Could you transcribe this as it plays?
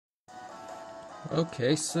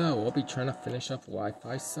Okay, so we'll be trying to finish up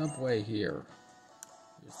Wi-Fi Subway here.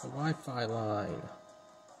 Here's the Wi-Fi line.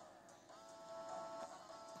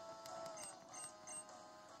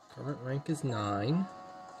 Current rank is 9.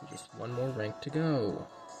 So just one more rank to go.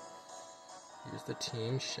 Here's the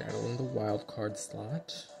team, Shadow in the wildcard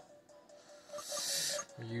slot.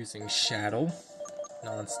 We're using Shadow,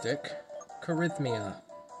 Nonstick, Charythmia.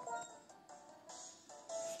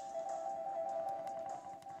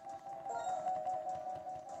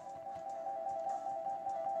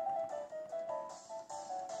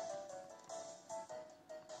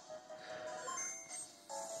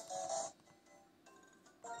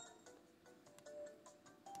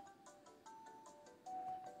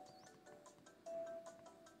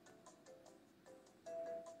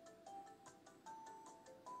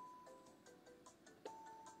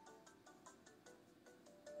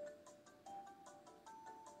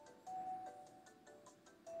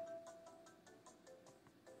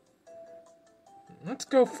 Let's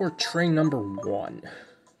go for train number 1.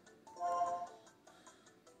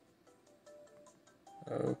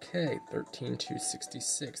 Okay,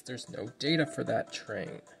 13266. There's no data for that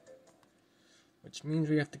train. Which means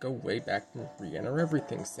we have to go way back and re-enter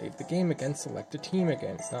everything. Save the game again, select a team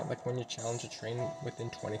again. It's not like when you challenge a train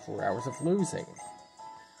within 24 hours of losing,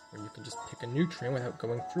 where you can just pick a new train without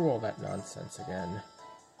going through all that nonsense again.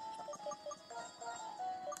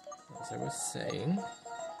 As I was saying...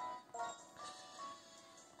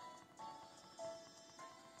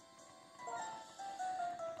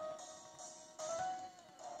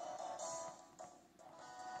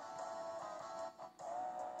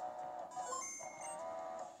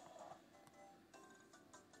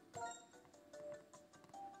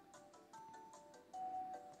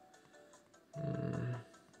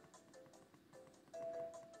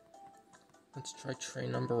 Let's try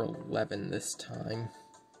train number 11 this time.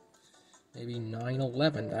 Maybe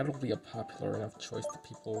 911. That'll be a popular enough choice that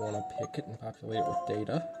people want to pick it and populate it with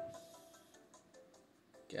data.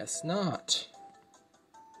 Guess not.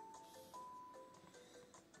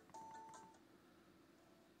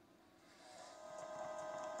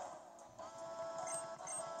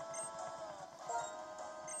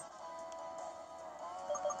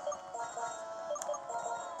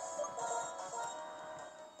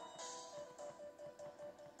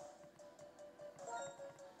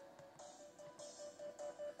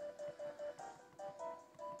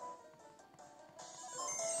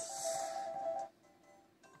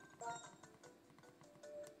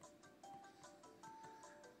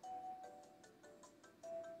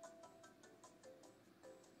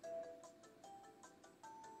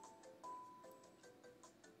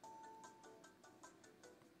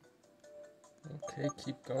 Okay,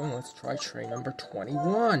 keep going. Let's try train number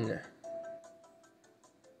 21.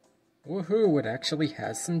 Woohoo, it actually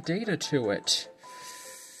has some data to it.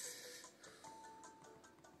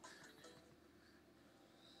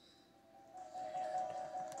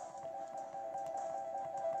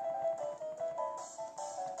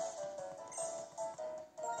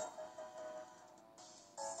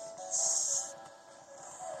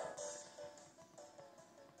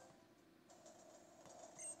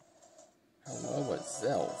 Hello, a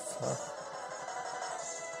Zelf, huh?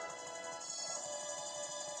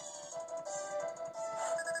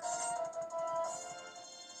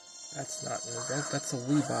 That's not an Zelf, that's a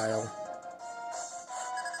Weavile.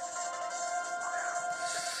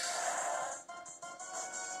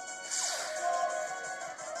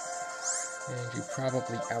 And you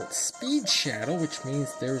probably outspeed Shadow, which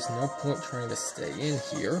means there's no point trying to stay in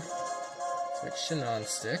here. Switch to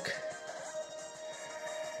Nonstick.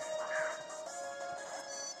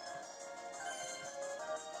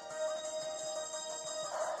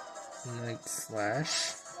 Night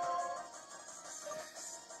Slash.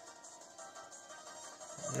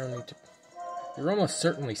 No need to... You're almost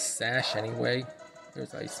certainly Sash anyway.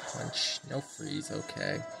 There's Ice Punch. No Freeze,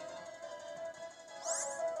 okay.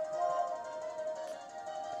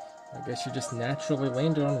 I guess you just naturally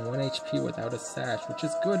landed on 1 HP without a Sash, which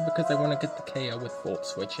is good because I want to get the KO with Volt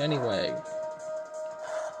Switch anyway.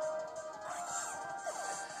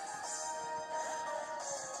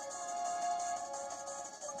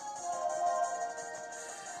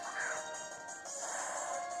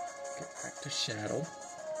 Get back to Shadow.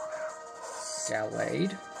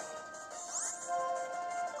 Gallade.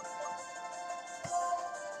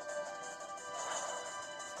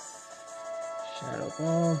 Shadow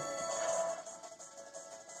Ball.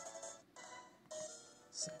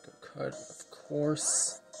 Psycho Cut, of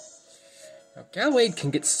course. Now, Gallade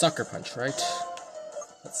can get Sucker Punch, right?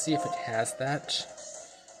 Let's see if it has that.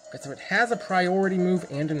 Because if it has a priority move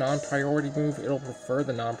and a non-priority move, it'll prefer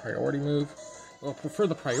the non-priority move. Well, I prefer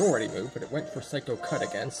the priority move, but it went for Psycho Cut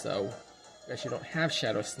again, so I guess you don't have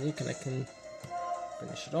Shadow Sneak, and I can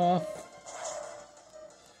finish it off.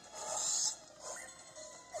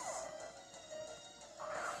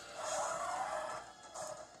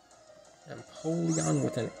 Empoleon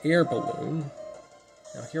with an Air Balloon.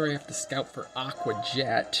 Now here I have to scout for Aqua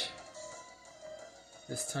Jet.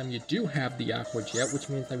 This time you do have the Aqua Jet, which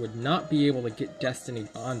means I would not be able to get Destiny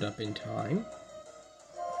Bond up in time.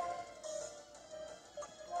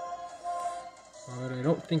 But I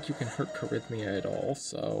don't think you can hurt Charythmia at all,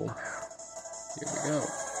 so here we go.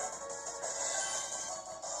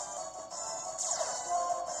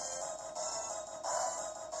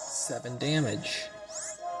 Seven damage.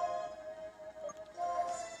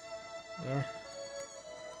 Yeah.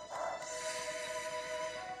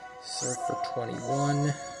 Surf for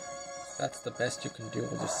 21. That's the best you can do.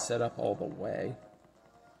 We'll just set up all the way.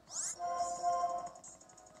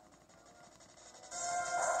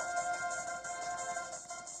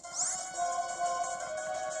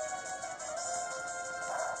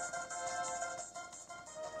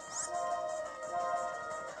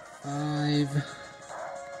 Five.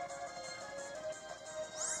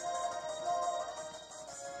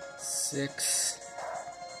 6.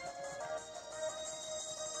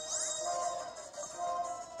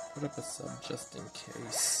 Put up a sub just in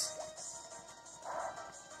case.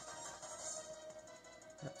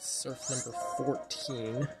 That's surf number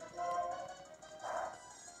 14.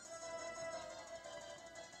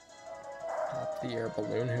 Pop the Air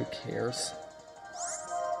Balloon, who cares?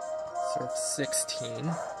 Surf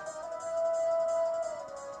 16.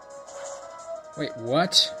 Wait,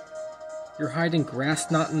 what? You're hiding Grass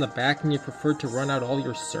Knot in the back and you preferred to run out all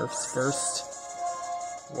your surfs first?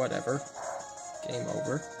 Whatever. Game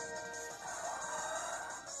over.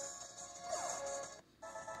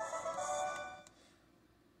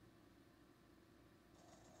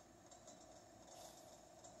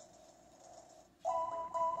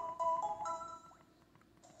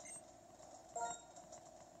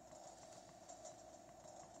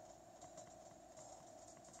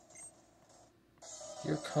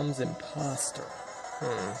 Here comes Imposter.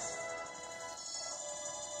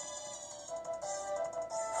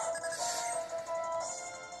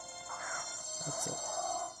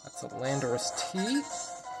 That's a Landorus T.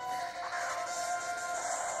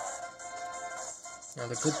 Now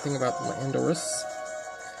the good thing about Landorus,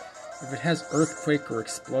 if it has Earthquake or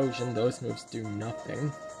Explosion, those moves do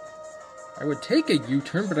nothing. I would take a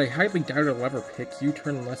U-turn, but I highly doubt it'll ever pick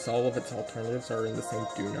U-turn unless all of its alternatives are in the same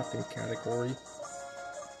do-nothing category.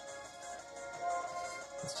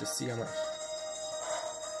 Let's just see how much...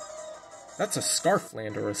 That's a Scarf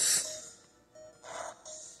Landorus.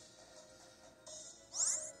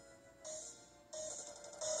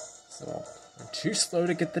 So, I'm too slow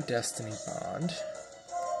to get the Destiny Bond.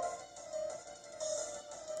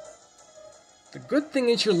 The good thing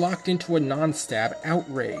is you're locked into a non-stab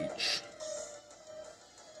Outrage.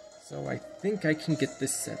 So I think I can get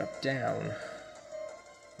this setup down.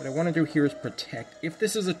 What I want to do here is protect. If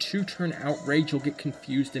this is a 2-turn Outrage, you'll get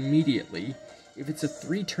confused immediately. If it's a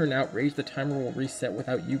 3-turn Outrage, the timer will reset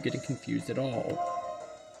without you getting confused at all.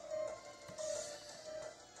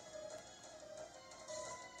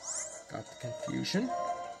 Got the confusion.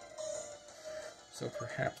 So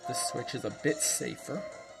perhaps this switch is a bit safer.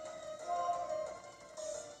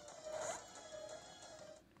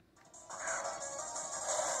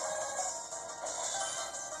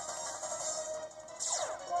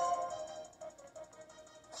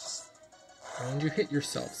 And you hit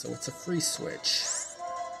yourself, so it's a free switch.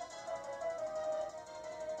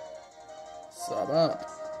 Sub up.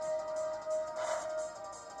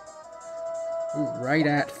 Ooh, right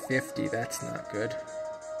at 50, that's not good.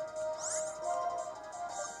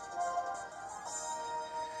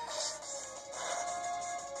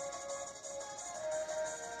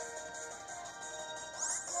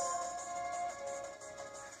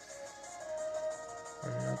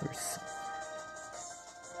 Another sub.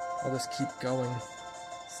 I'll just keep going.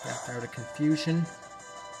 Snap out of confusion.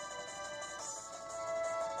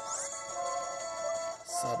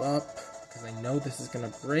 Sub up, because I know this is going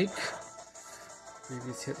to break.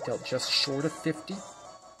 Previous hit dealt just short of 50.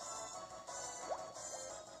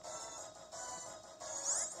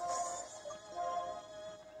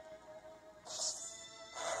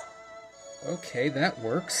 Okay, that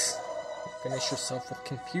works. You finish yourself with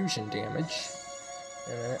confusion damage.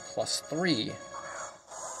 And then at +3.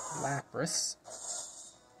 Lapras.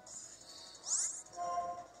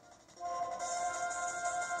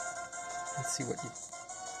 Let's see what you...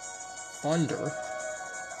 Thunder.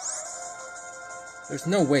 There's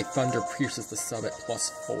no way Thunder pierces the sub at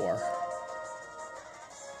 +4.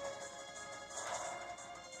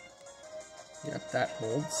 Yep, that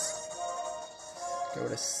holds. Go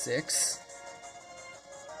to 6.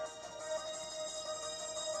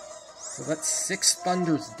 So that's 6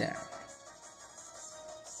 thunders down.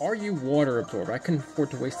 Are you water absorber? I can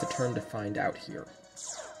afford to waste a turn to find out here.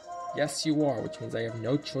 Yes, you are, which means I have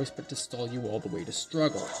no choice but to stall you all the way to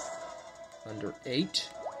struggle. Thunder 8.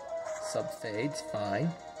 Sub fades,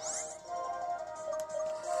 fine.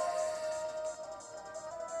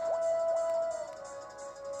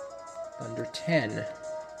 Thunder 10.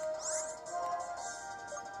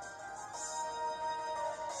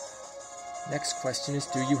 Next question is,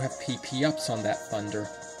 do you have PP ups on that Thunder?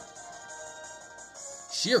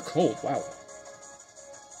 Sheer Cold, wow.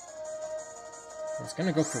 I was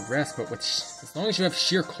gonna go for Rest, but as long as you have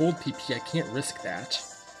Sheer Cold PP, I can't risk that.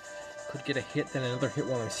 Could get a hit, then another hit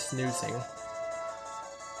while I'm snoozing.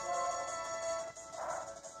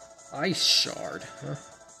 Ice Shard, huh?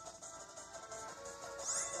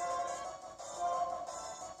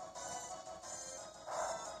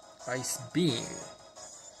 Ice Beam.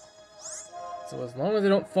 So as long as I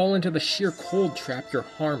don't fall into the Sheer Cold trap, you're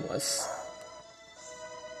harmless.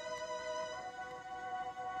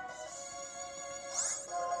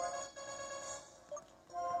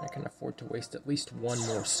 I can afford to waste at least one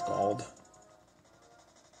more Scald.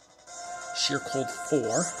 Sheer Cold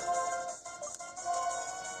 4.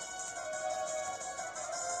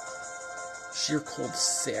 Sheer Cold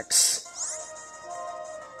 6.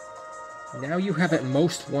 Now you have at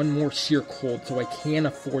most one more Sheer Cold, so I can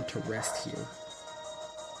afford to rest here.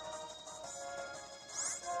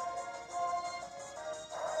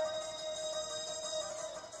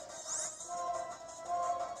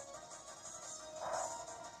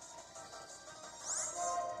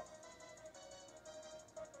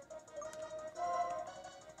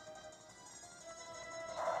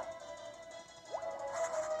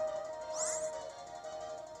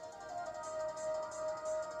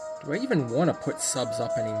 Do I even want to put subs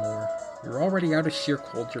up anymore? You're already out of Sheer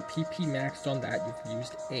Cold, your PP maxed on that, you've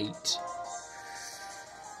used 8.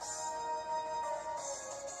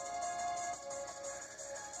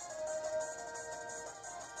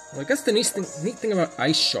 Well, I guess the neat thing about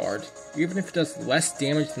Ice Shard, even if it does less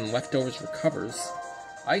damage than Leftovers recovers,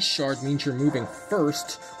 Ice Shard means you're moving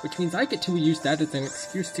first, which means I get to use that as an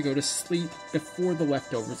excuse to go to sleep before the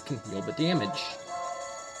Leftovers can heal the damage.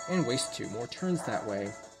 And waste 2 more turns that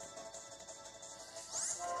way.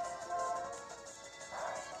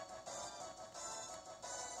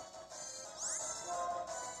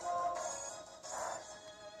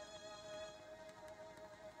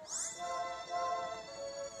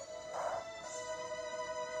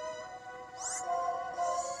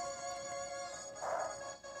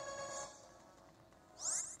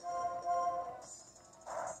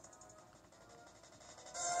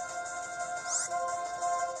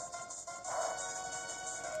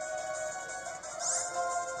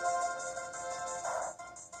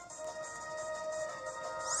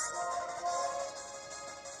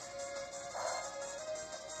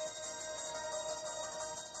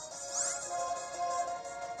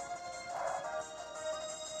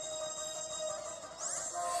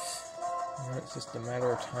 It's just a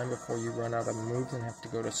matter of time before you run out of moves and have to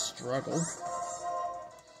go to struggle.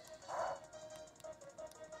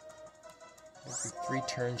 Every 3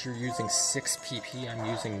 turns you're using 6 PP, I'm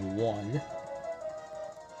using 1.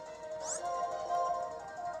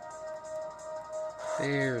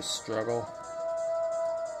 There's struggle.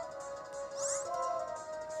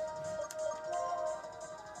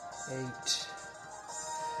 Eight.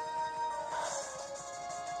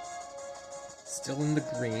 Still in the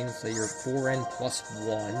green, so you're 4N plus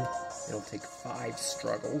 1. It'll take 5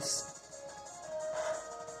 struggles.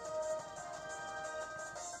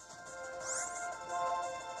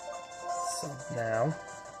 Sub now.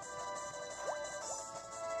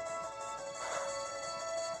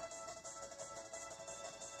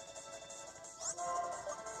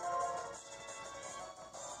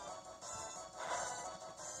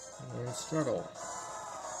 And struggle.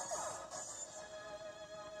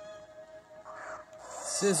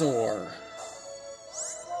 Scizor.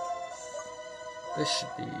 This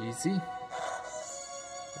should be easy. I'm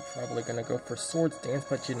probably gonna go for Swords Dance,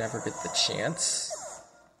 but you never get the chance.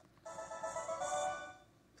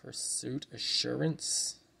 Pursuit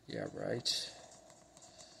Assurance. Yeah, right.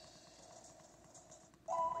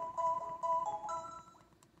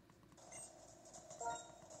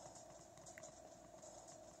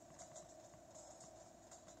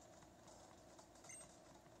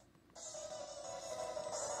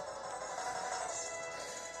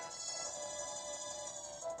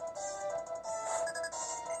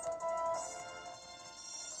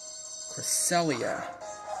 Cresselia.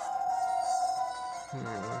 I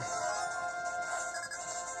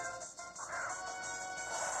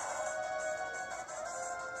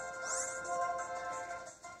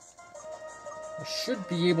should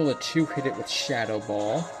be able to two-hit it with Shadow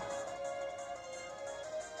Ball.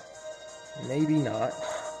 Maybe not.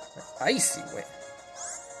 Icy Wind.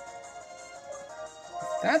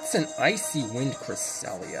 That's an Icy Wind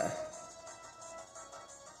Cresselia.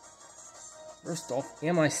 First off,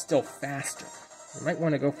 am I still faster? You might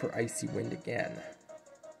want to go for Icy Wind again.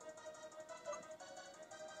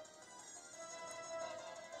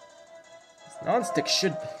 Non-stick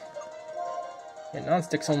should be... Yeah,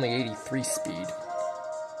 non-stick's only 83 speed.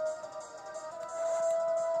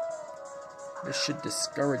 This should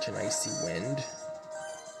discourage an Icy Wind.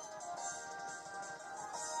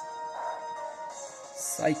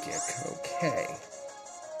 Psychic, okay.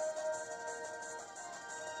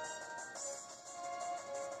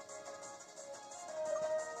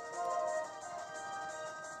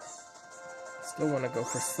 Still want to go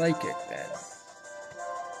for Psychic then.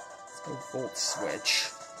 Let's go Volt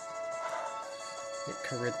Switch. Get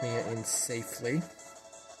Charythmia in safely.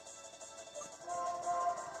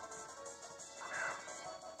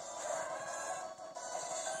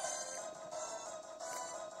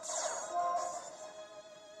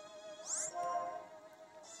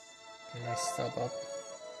 Can I sub up?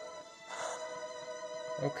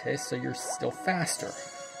 Okay, so you're still faster.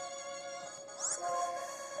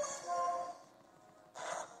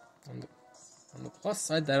 On the plus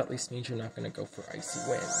side, that at least means you're not going to go for Icy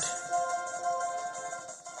Wind.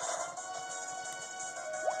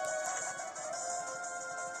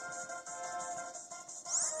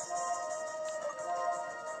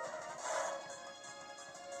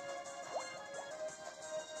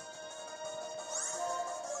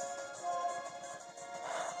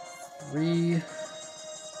 Three,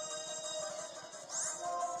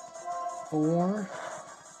 4.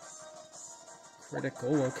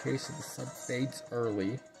 Critical, okay, so the sub fades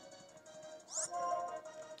early.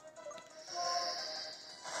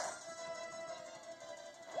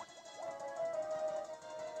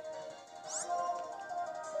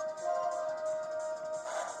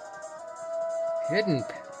 Hidden...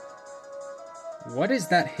 What is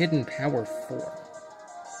that hidden power for?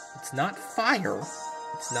 It's not fire.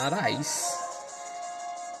 It's not ice.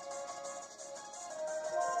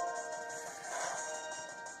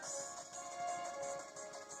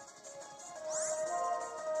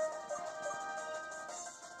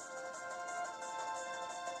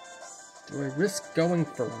 Do I risk going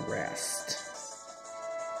for rest?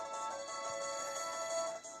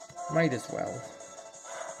 Might as well.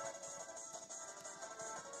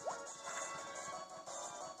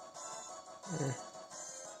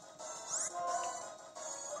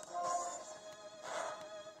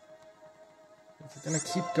 If we're gonna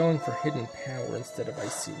keep going for Hidden Power instead of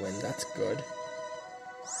Icy Wind, that's good.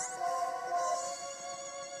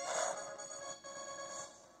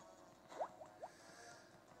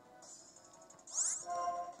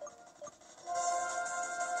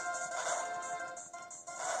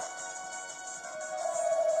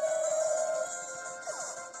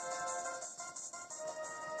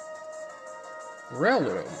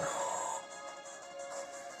 Breloom.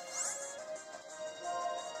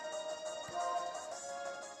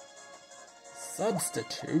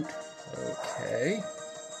 Substitute. Okay.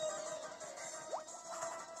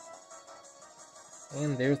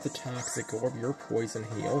 And there's the Toxic Orb, your Poison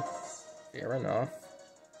Heal. Fair enough.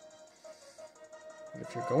 But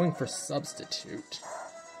if you're going for Substitute,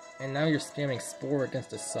 and now you're scamming Spore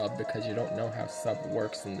against a sub because you don't know how sub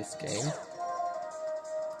works in this game.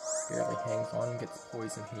 Barely hangs on and gets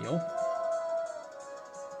Poison Heal.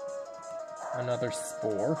 Another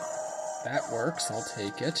Spore. That works, I'll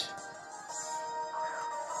take it.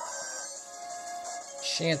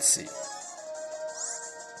 Chansey.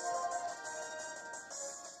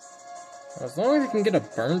 As long as I can get a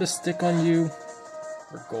burn to stick on you,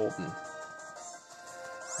 we're golden.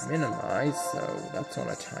 Minimize, so that's on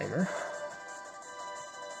a timer.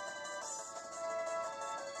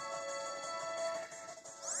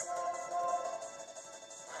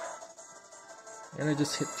 And I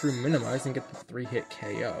just hit through Minimize and get the 3-hit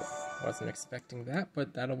KO. Wasn't expecting that,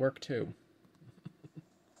 but that'll work too.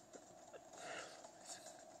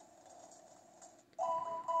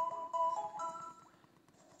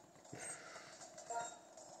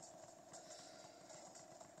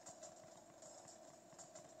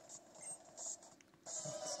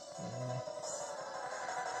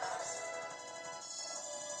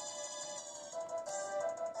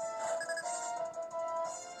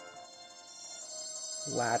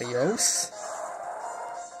 Latios.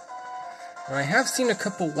 And I have seen a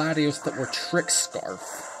couple Latios that were Trick Scarf.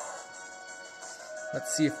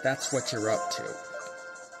 Let's see if that's what you're up to.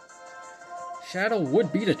 Shadow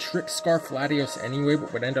would beat a Trick Scarf Latios anyway,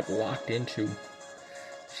 but would end up locked into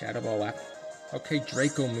Shadow Ball. Okay,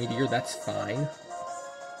 Draco Meteor, that's fine.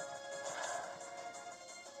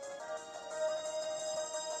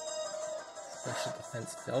 Special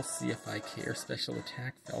Defense fell, see if I care. Special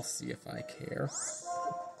Attack fell, see if I care.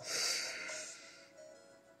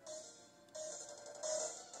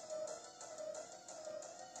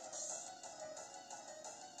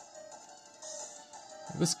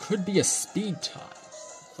 This could be a speed tie.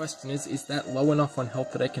 The question is that low enough on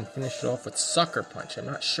health that I can finish it off with Sucker Punch? I'm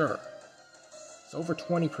not sure. It's over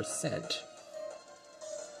 20%.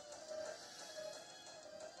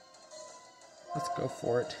 Let's go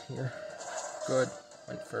for it here. Good.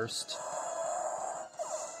 Went first.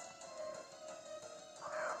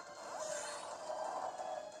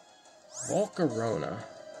 Volcarona.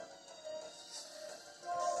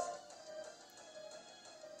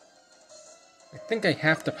 I think I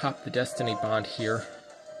have to pop the Destiny Bond here.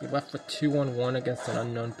 Be left with 2-on-1 against an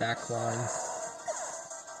unknown backline.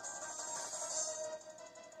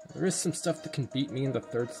 There is some stuff that can beat me in the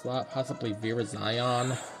third slot, possibly Vera Zion.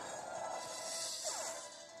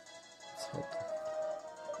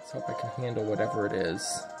 Let's hope I can handle whatever it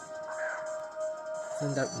is.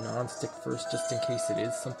 Send out Non-Stick first, just in case it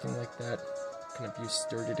is something like that. Can abuse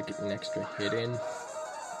Sturdy to get an extra hit in.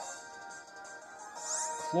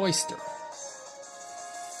 Cloyster.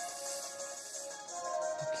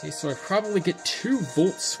 Okay, so I probably get 2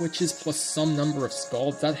 Volt Switches plus some number of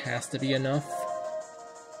Scalds. That has to be enough.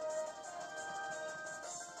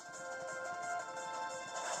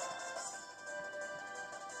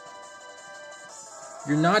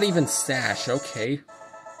 You're not even Sash, okay.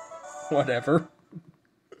 Whatever.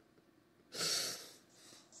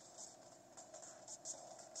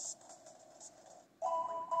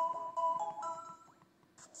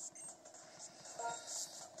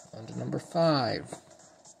 On to number 5.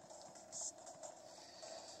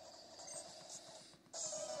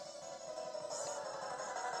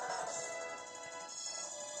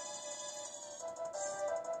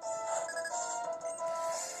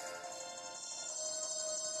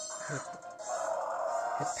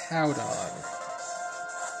 Hippowdon.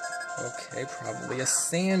 Okay, probably a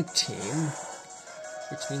Sand Team,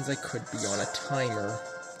 which means I could be on a timer.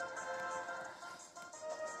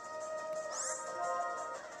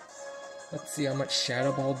 Let's see how much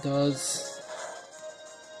Shadow Ball does.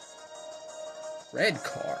 Red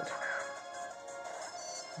card.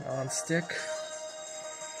 Non-stick.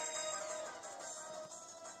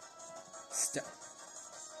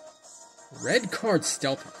 Red card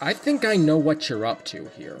stealth. I think I know what you're up to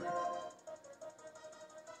here.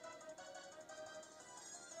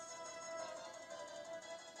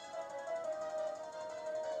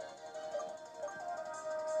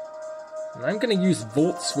 And I'm going to use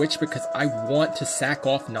Volt Switch because I want to sack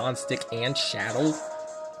off Non-Stick and Shadow.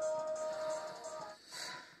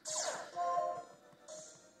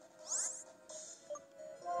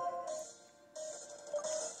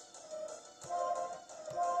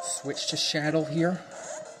 Switch to Shadow here.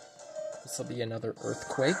 This will be another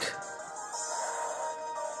Earthquake.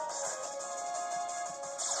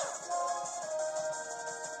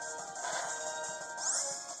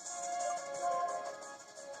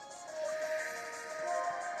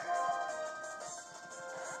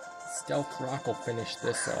 Stealth Rock will finish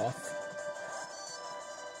this off.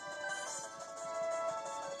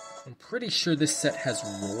 I'm pretty sure this set has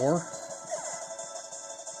Roar.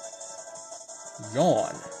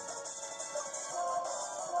 Yawn.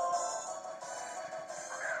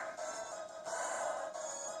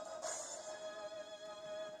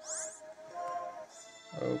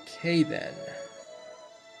 Okay then.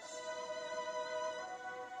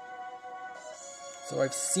 So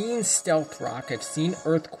I've seen Stealth Rock, I've seen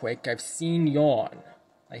Earthquake, I've seen Yawn.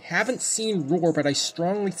 I haven't seen Roar, but I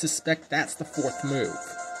strongly suspect that's the 4th move.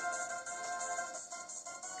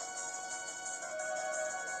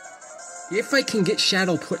 If I can get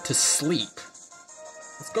Shadow put to sleep.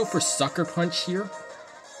 Let's go for Sucker Punch here.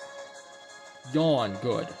 Yawn,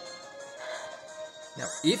 good. Now,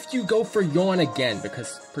 if you go for Yawn again,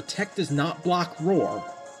 because Protect does not block Roar,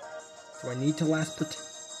 do I need to last Protect?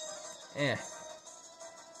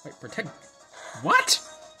 Wait, Protect... What?!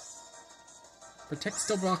 Protect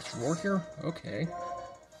still blocks Roar here? Okay.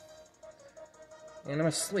 And I'm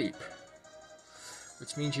asleep.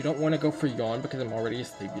 Which means you don't want to go for Yawn because I'm already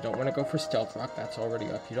asleep. You don't want to go for Stealth Rock, that's already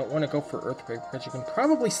up. You don't want to go for Earthquake because you can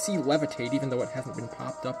probably see Levitate even though it hasn't been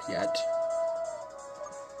popped up yet.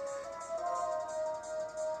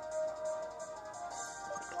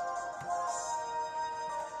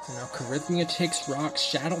 So now Charisma takes rocks,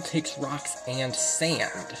 Shadow takes rocks and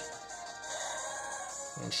sand.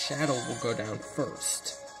 And Shadow will go down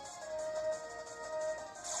first.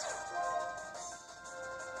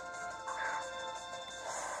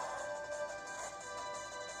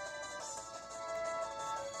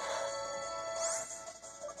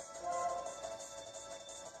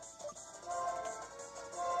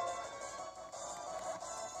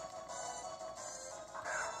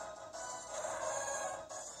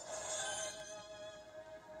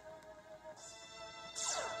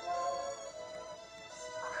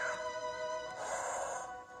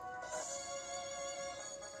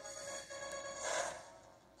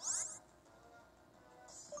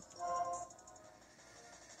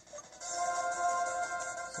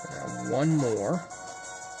 One more.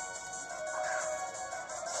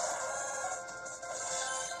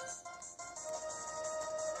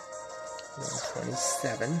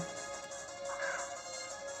 127.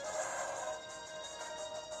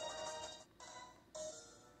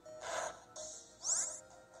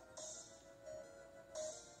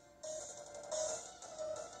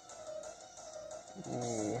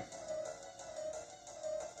 Ooh.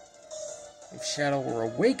 If Shadow were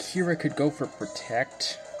awake here, I could go for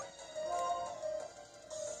Protect.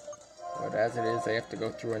 But as it is, I have to go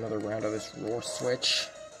through another round of this Roar switch.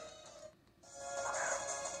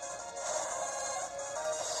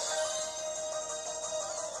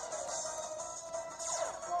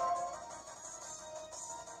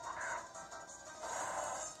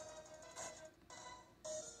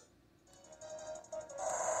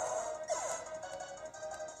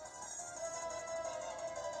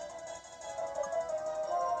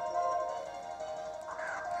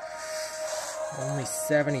 Only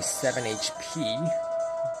 77 HP,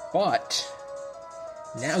 but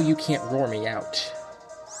now you can't roar me out.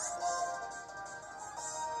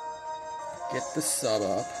 Get the sub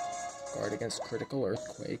up. Guard against Critical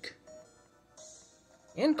Earthquake.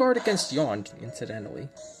 And guard against Yawn, incidentally.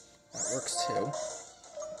 That works too.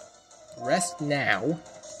 Rest now.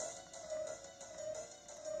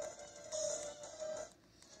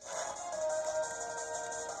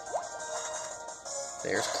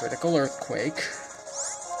 There's Critical Earthquake.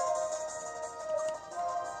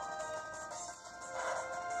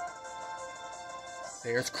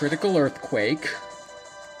 There's Critical Earthquake.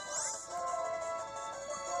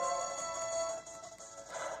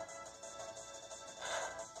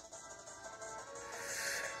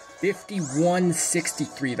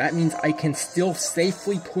 $51.63. That means I can still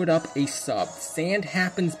safely put up a sub. Sand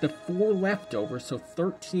happens before leftover, so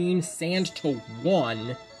 13, sand to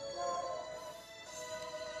 1.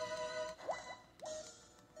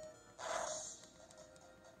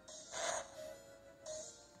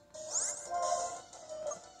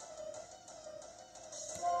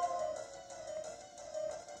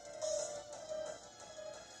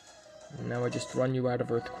 Now I just run you out of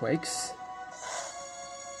earthquakes.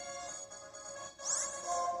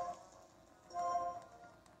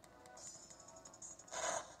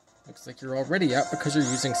 Looks like you're already out because you're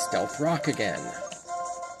using Stealth Rock again.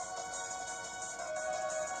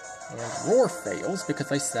 And Roar fails because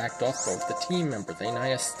I sacked off both the team members, ain't I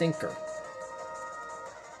a stinker?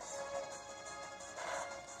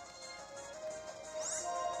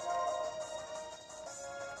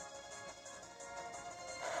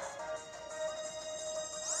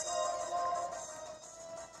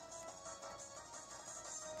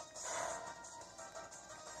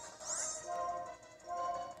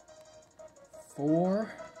 Four,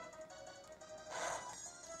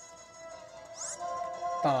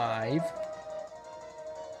 5,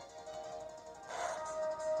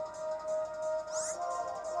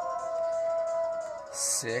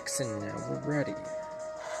 6, and now we're ready.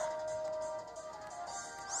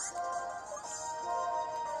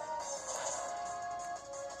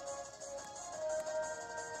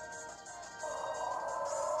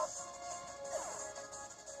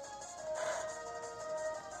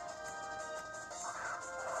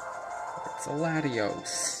 It's a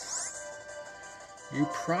Latios. You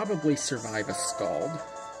probably survive a Scald.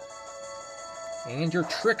 And your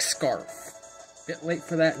Trick Scarf. Bit late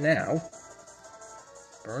for that now.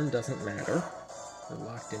 Burn doesn't matter. We're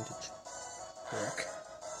locked into Trick.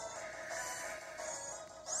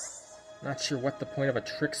 Not sure what the point of a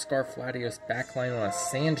Trick Scarf Latios backline on a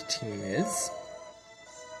Sand team is.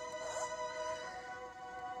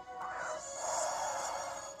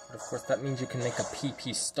 But of course that means you can make a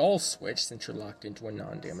PP stall switch since you're locked into a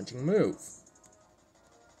non-damaging move.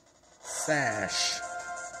 Sash.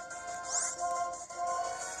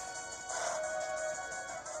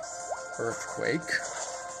 Earthquake.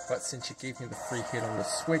 But since you gave me the free hit on the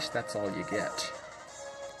switch, that's all you get.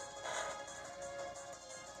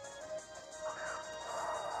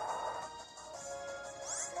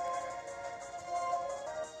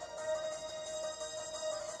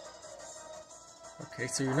 Okay,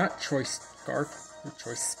 so you're not Choice Scarf, you're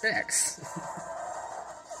Choice Specs.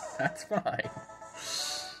 That's fine.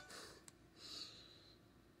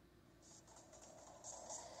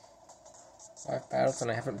 5 battles,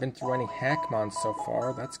 and I haven't been through any Hackmons so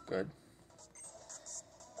far. That's good.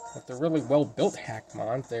 If they're really well-built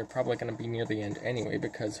Hackmons, they're probably going to be near the end anyway,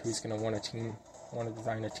 because who's going to want to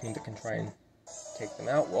design a team that can try and take them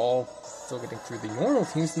out while still getting through the normal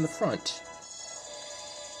teams in the front.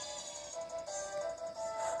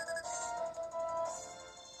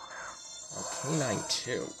 Canine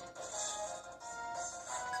 2.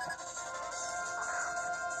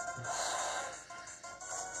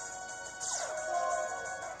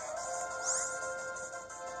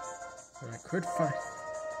 And I could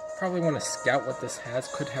probably want to scout what this has.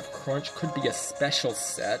 Could have Crunch, could be a special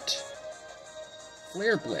set.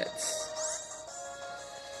 Flare Blitz.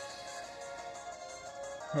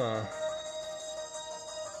 Huh.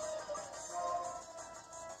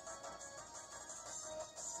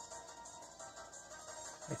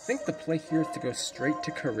 I think the play here is to go straight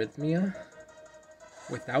to Charismia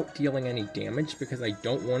without dealing any damage, because I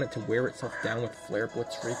don't want it to wear itself down with Flare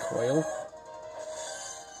Blitz recoil.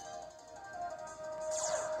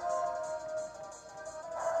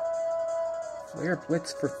 Flare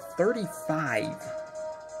Blitz for 35.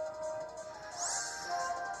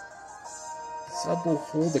 Sub will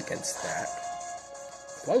hold against that.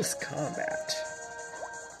 Close combat.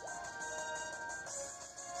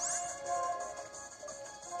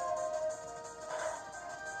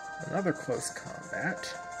 Another close combat.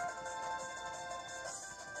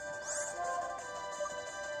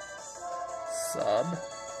 Sub.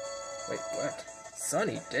 Wait, what?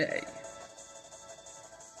 Sunny Day.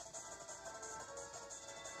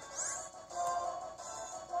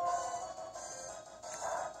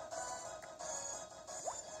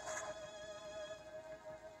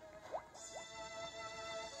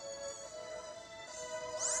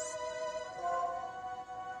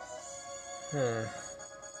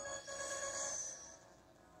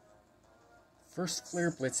 First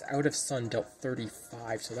Flare Blitz out of Sun dealt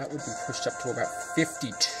 35, so that would be pushed up to about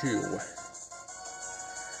 52.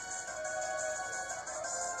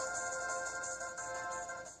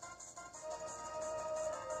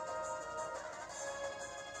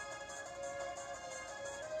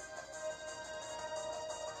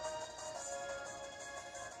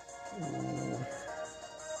 Ooh.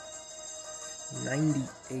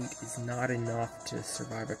 98 is not enough to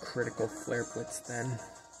survive a critical Flare Blitz then.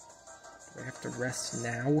 Do I have to rest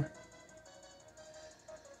now?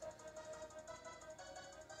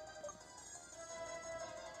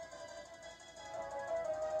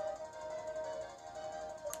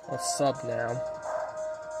 I'll sub now.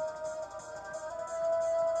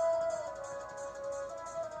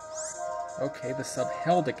 Okay, the sub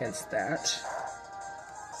held against that.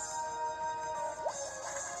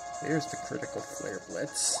 There's the critical Flare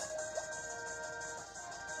Blitz.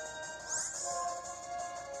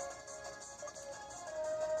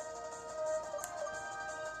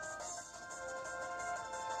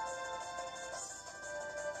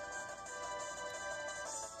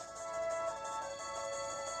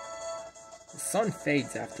 The sun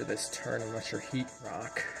fades after this turn unless you're Heat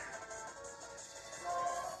Rock.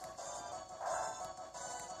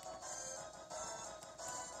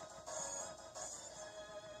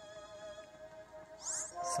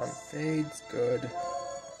 Sun fades, good.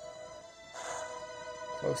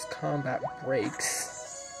 Close combat breaks.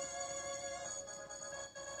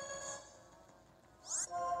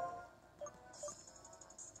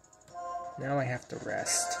 Now I have to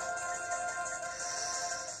rest.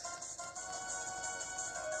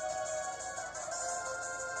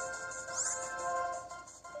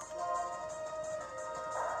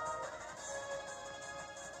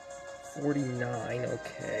 $49,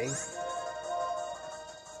 okay.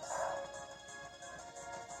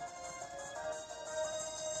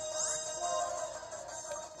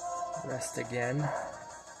 Rest again.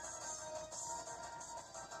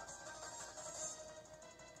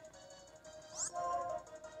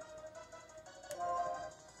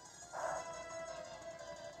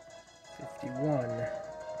 $51.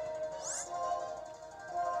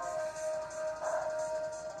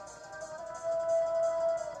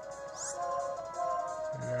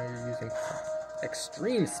 Now you're using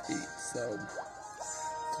extreme speed, so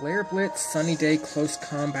Flare Blitz, Sunny Day, Close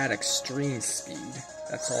Combat, Extreme Speed.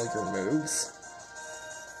 That's all your moves.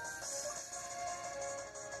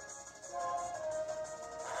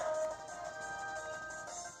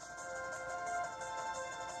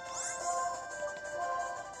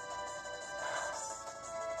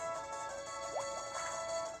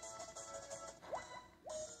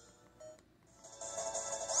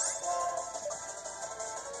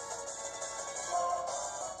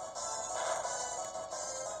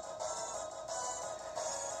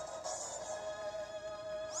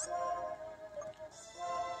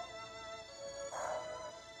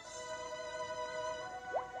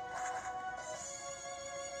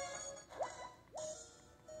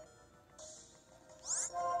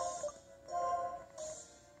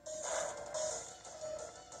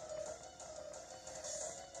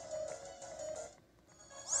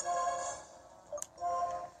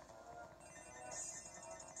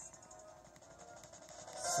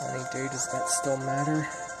 day does that still matter?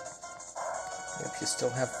 If you still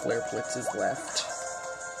have Flare Blitzes left.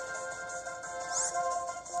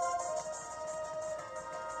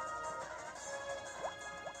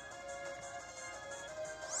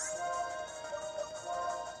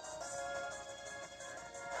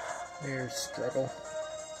 There's struggle.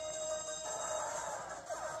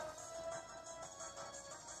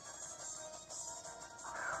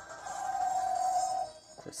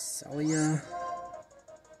 Cresselia.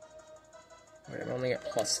 Wait, I'm only at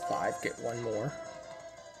 +5, get one more.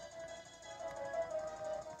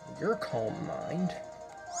 Your Calm Mind.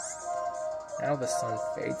 Now the sun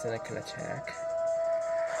fades and it can attack.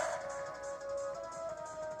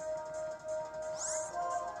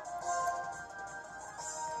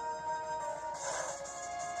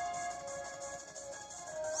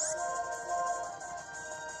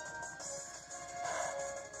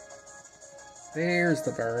 There's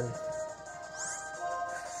the burn.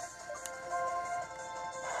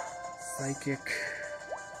 Psychic.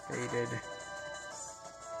 Faded.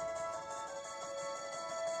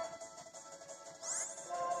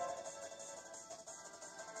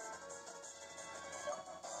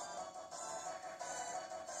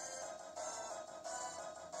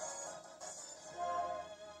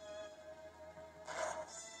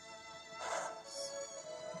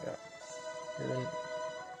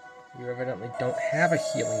 You evidently don't have a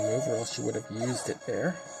healing move, or else you would have used it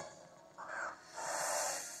there.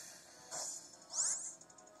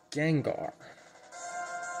 Gengar.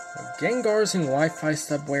 Now, Gengars in Wi-Fi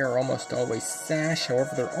Subway are almost always Sash,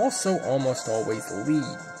 however they're also almost always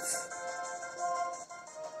Leads.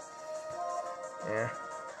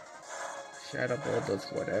 Shadow Ball does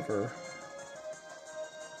whatever.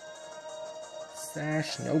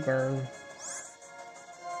 Sash, no burn.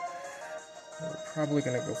 We're probably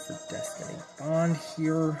going to go for Destiny Bond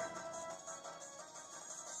here.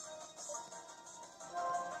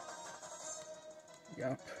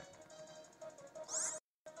 Yup.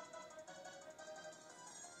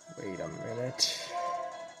 Wait a minute.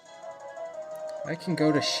 I can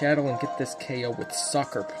go to Shadow and get this KO with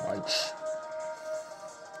Sucker Punch.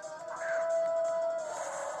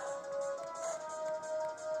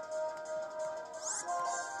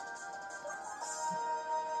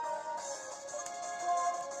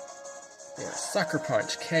 There, Sucker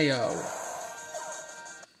Punch, KO.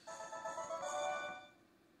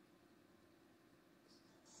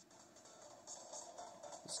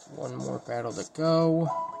 Just one more battle to go.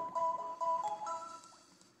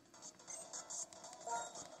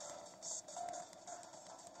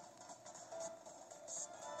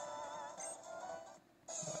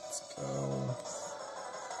 Let's go.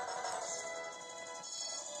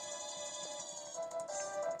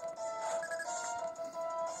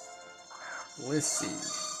 Blissey.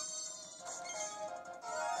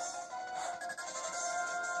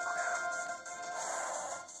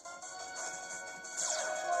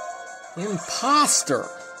 Imposter!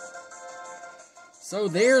 So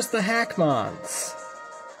there's the Hackmons.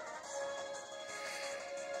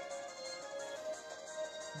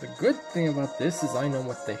 The good thing about this is I know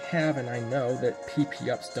what they have, and I know that PP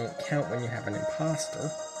ups don't count when you have an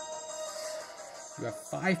imposter. You have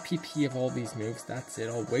 5 PP of all these moves, that's it.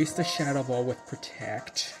 I'll waste a Shadow Ball with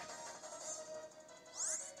Protect.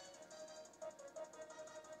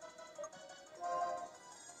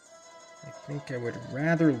 I think I would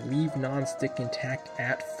rather leave Non-Stick intact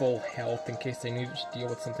at full health in case they need to deal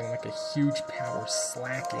with something like a huge power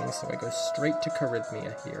slacking, so I go straight to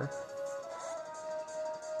Charismia here.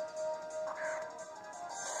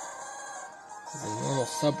 In a normal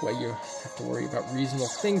Subway, you have to worry about reasonable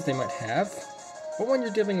things they might have. But when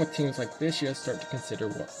you're dealing with teams like this, you have to start to consider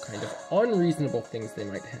what kind of unreasonable things they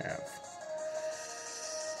might have.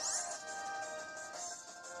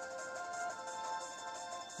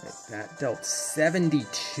 Right, that dealt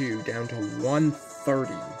 72 down to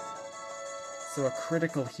 130. So a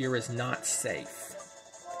critical here is not safe.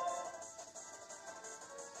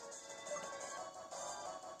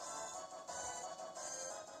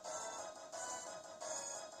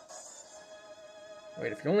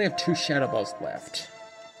 Wait, if you only have 2 Shadow Balls left,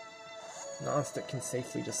 Non-Stick can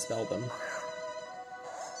safely dispel them.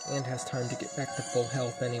 And has time to get back to full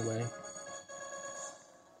health anyway.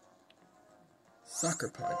 Sucker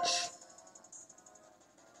Punch.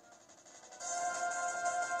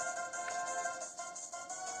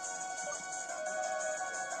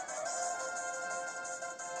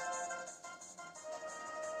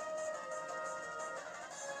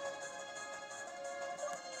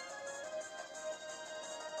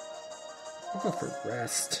 I'll go for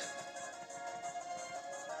Rest.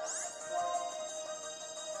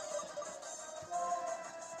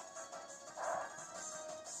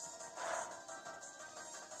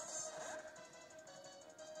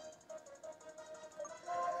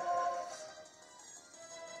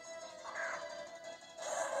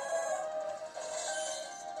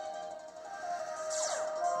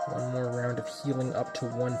 One more round of healing up to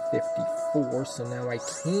 154, so now I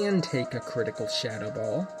can take a critical Shadow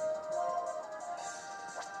Ball.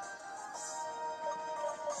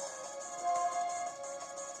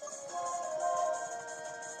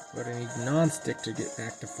 But I need Non-Stick to get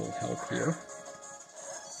back to full health here.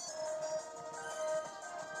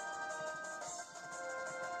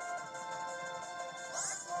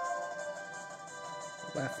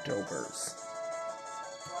 Leftovers.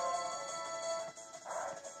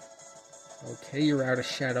 Okay, you're out of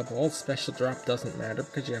Shadow Ball. Special Drop doesn't matter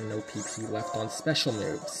because you have no PP left on special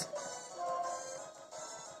moves.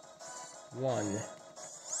 1,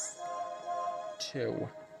 2.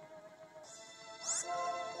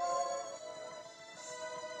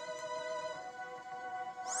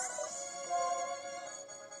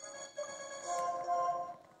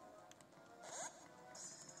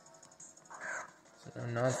 So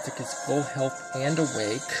now Non-Stick is full health and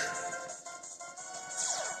awake.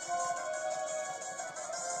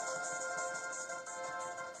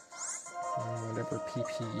 And whatever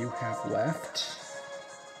PP you have left.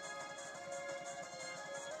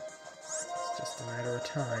 It's just a matter of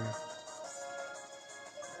time.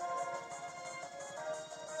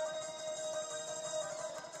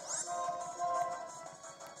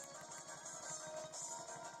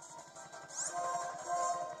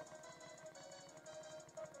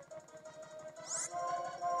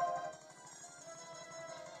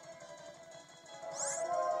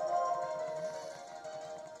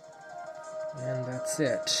 And that's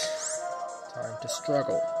it. Time to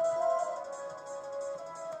struggle.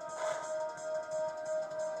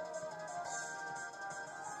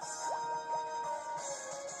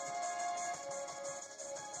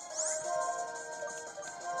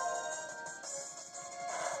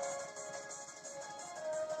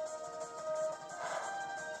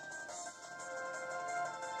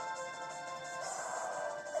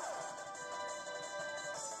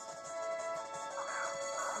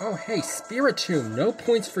 Oh hey, Spiritomb, no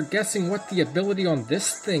points for guessing what the ability on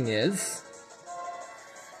this thing is.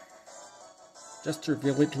 Just to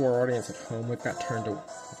reveal it to our audience at home, we've got time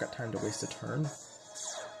to waste a turn.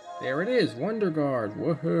 There it is, Wonder Guard,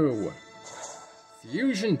 woohoo!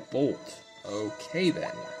 Fusion Bolt, okay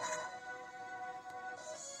then.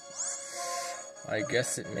 I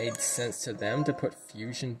guess it made sense to them to put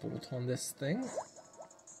Fusion Bolt on this thing.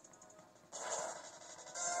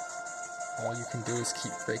 All you can do is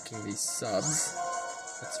keep breaking these subs.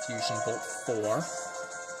 That's Fusion Bolt 4.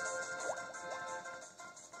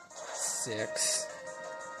 6.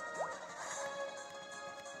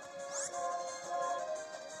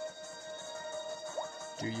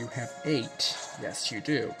 Do you have 8? Yes, you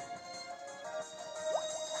do.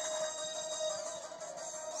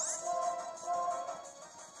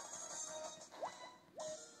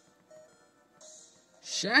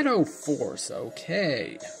 Shadow Force,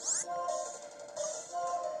 okay.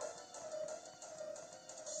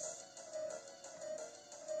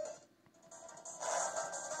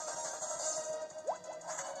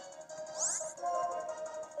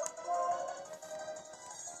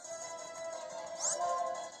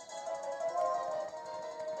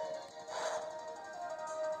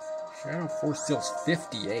 Shadow Force deals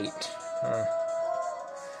 58. Huh.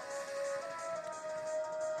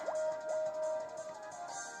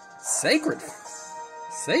 Sacred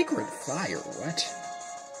Fire, what?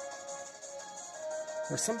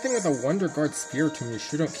 There's something with a Wonder Guard Spiritomb. You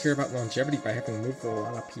sure don't care about longevity by having moved with a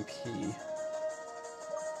lot of PP.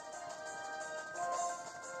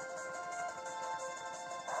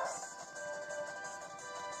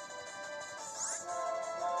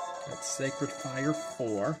 That's Sacred Fire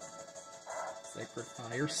 4. Sacred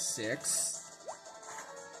Fire 6.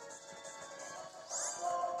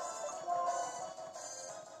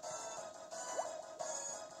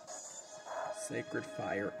 Sacred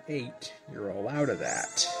Fire 8. You're all out of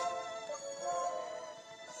that.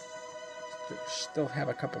 Still have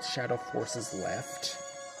a couple Shadow Forces left,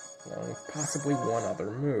 along with possibly one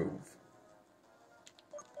other move.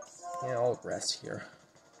 Yeah, I'll rest here.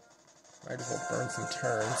 Might as well burn some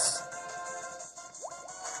turns.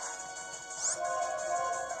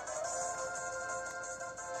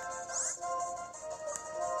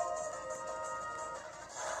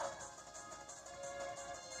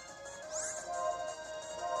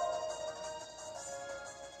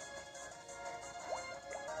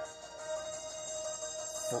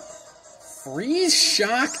 Freeze,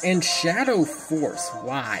 Shock, and Shadow Force.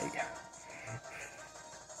 Why?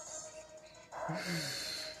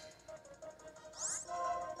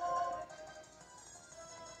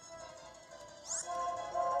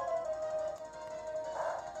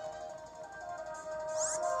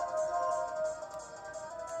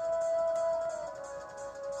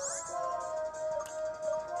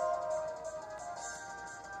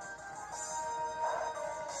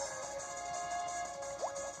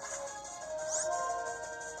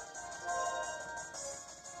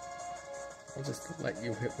 I'll just let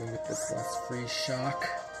you hit me with this last freeze shock.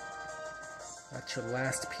 That's your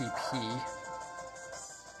last PP.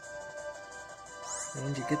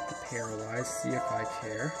 And you get the paralyze, see if I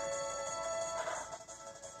care.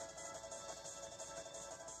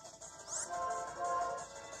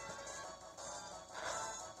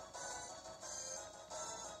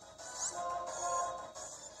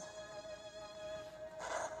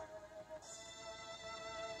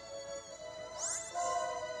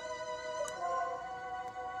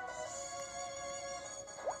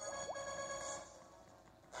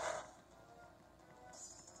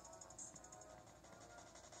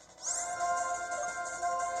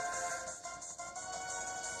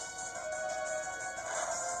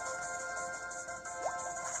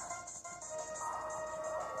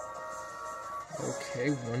 Okay,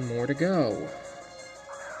 one more to go.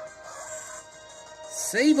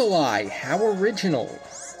 Sableye! How original!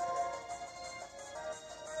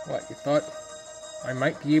 What, you thought I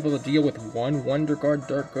might be able to deal with one Wonder Guard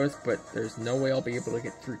Dark Ghost, but there's no way I'll be able to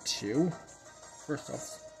get through two? First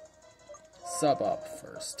off, sub up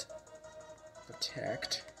first.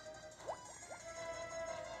 Protect.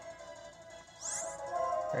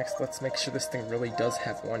 Next, let's make sure this thing really does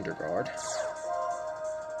have Wonder Guard.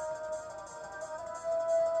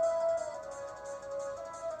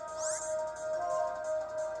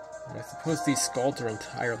 I suppose these Scalds are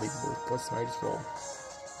entirely worthless, might as well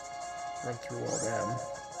run through all them.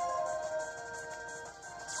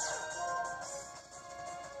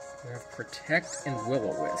 We have Protect and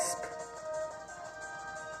Will-O-Wisp.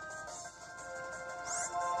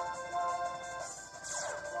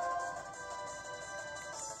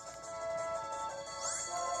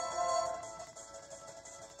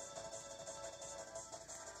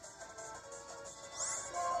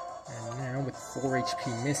 And now, with 4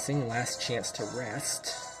 HP missing, last chance to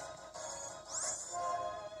rest.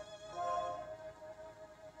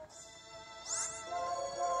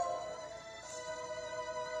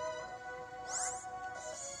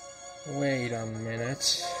 Wait a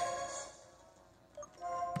minute.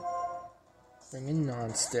 Bring in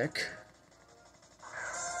Non-Stick.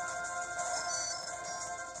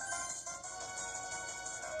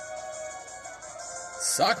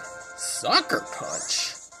 Sucker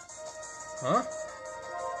Punch? Huh?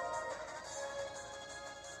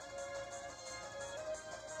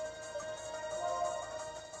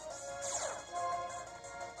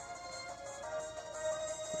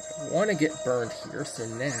 I want to get burned here, so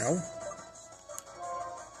now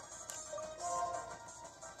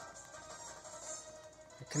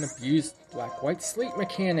I can abuse Black-White Sleep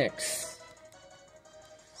mechanics.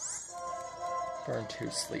 Burn 2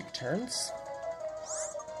 sleep turns.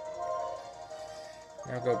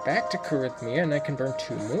 Now go back to Charithmia, and I can burn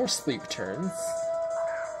 2 more sleep turns.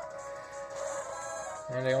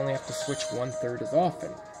 And I only have to switch 1/3 as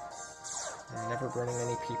often. I'm never burning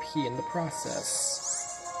any PP in the process.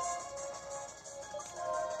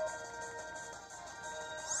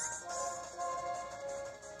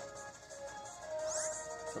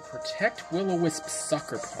 So Protect, Will-O-Wisp,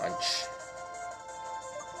 Sucker Punch.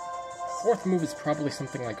 4th move is probably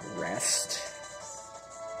something like Rest.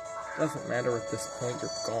 Doesn't matter at this point, you're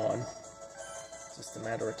gone. It's just a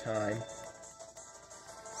matter of time.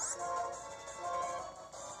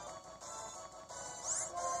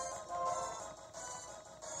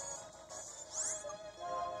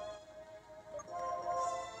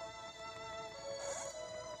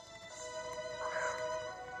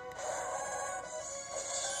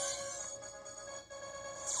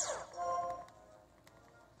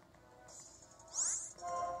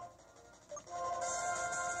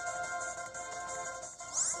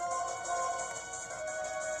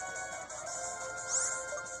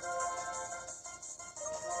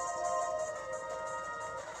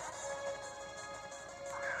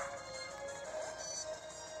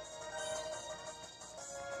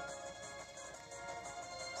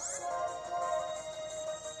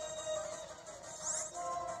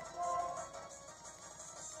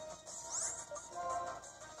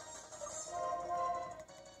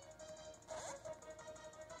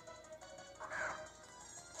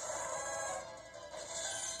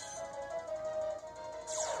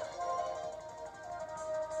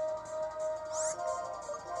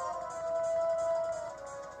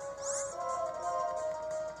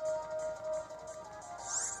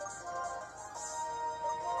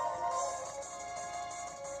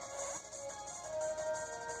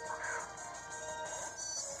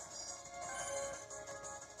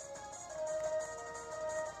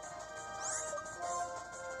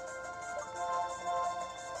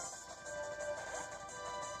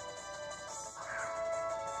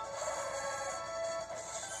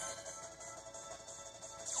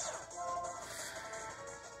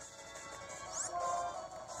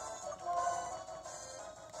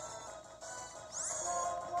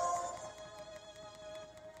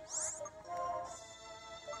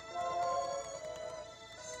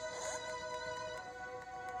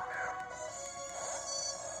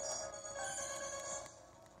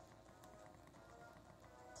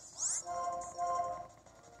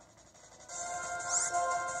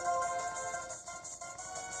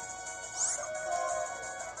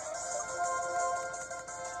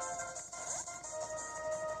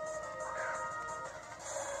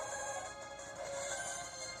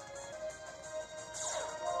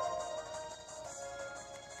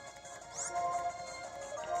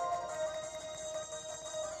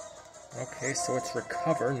 Okay, so it's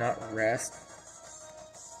recover, not rest.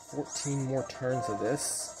 14 more turns of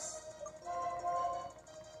this.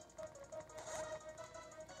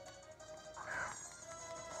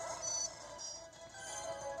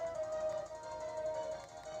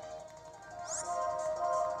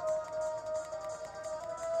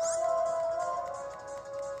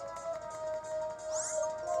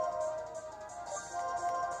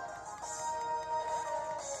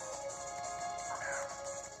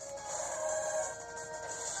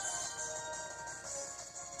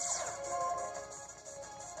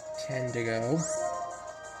 To go.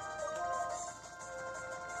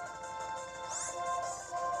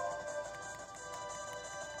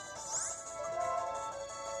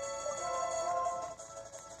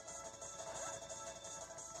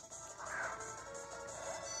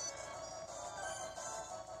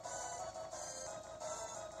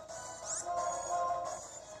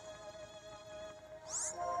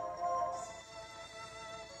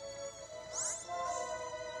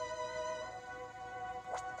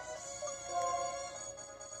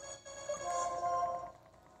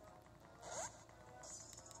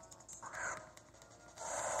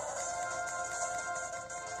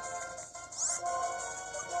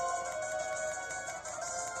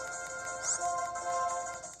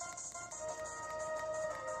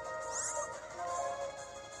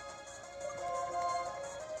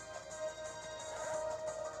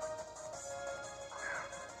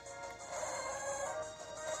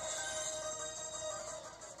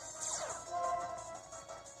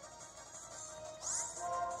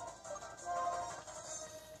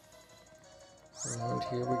 And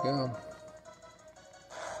here we go.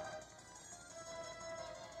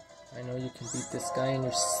 I know you can beat this guy in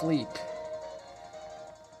your sleep.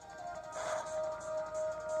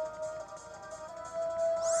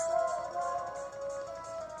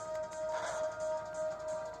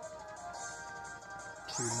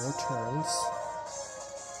 Two more turns.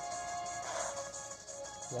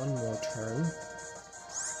 One more turn.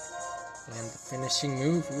 And the finishing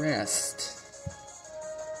move, rest.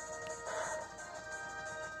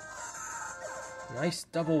 Nice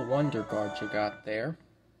double Wonder Guard you got there.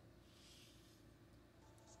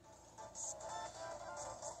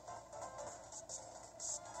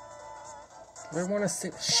 Do I want to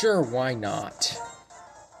say? Sure, why not?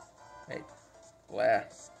 Hey, blah.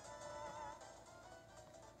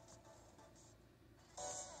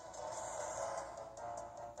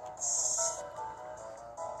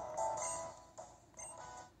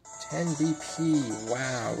 $10 BP,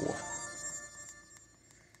 wow.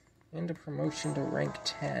 And a promotion to rank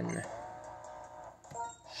 10.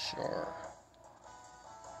 Sure.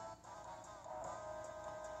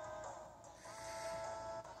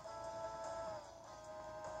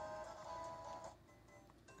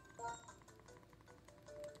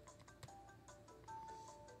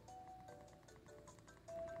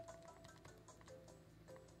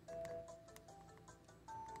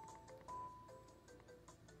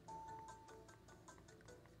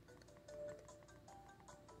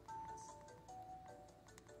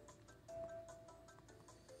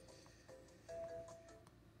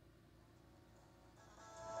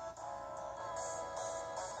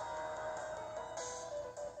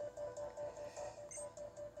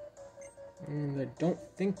 I don't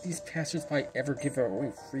think these passersby ever give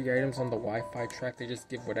away free items on the Wi-Fi track. They just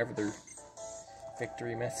give whatever their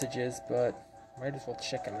victory message is, but might as well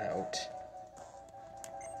check them out.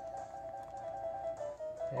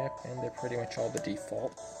 Yep, and they're pretty much all the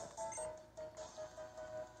default.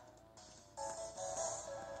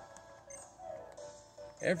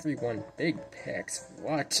 Everyone big packs.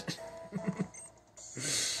 What?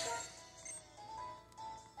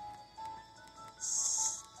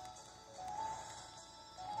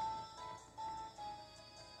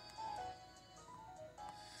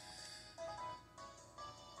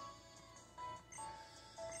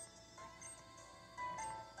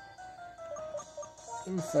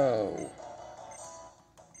 Info.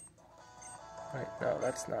 Right, no,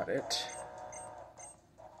 that's not it.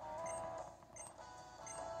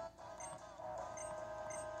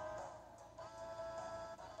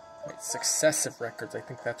 Right, successive records, I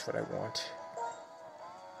think that's what I want.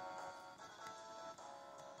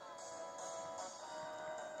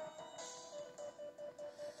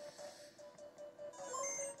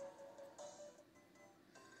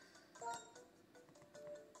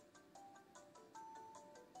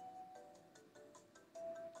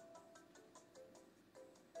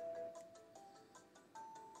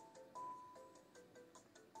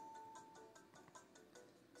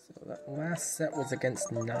 So that last set was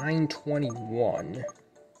against 921.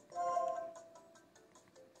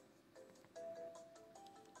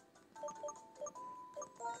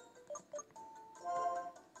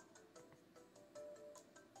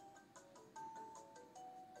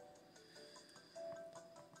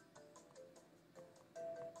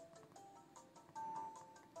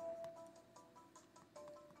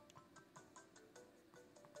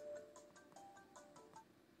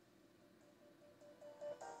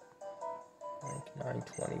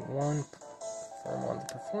 921. Perform on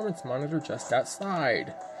the performance monitor just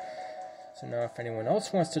outside. So now if anyone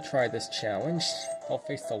else wants to try this challenge, they'll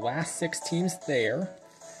face the last 6 teams there,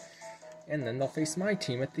 and then they'll face my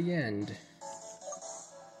team at the end.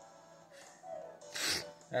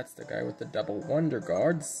 That's the guy with the double Wonder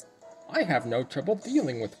Guards. I have no trouble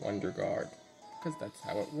dealing with Wonder Guard, because that's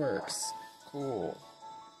how it works. Cool.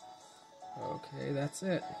 Okay, that's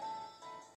it.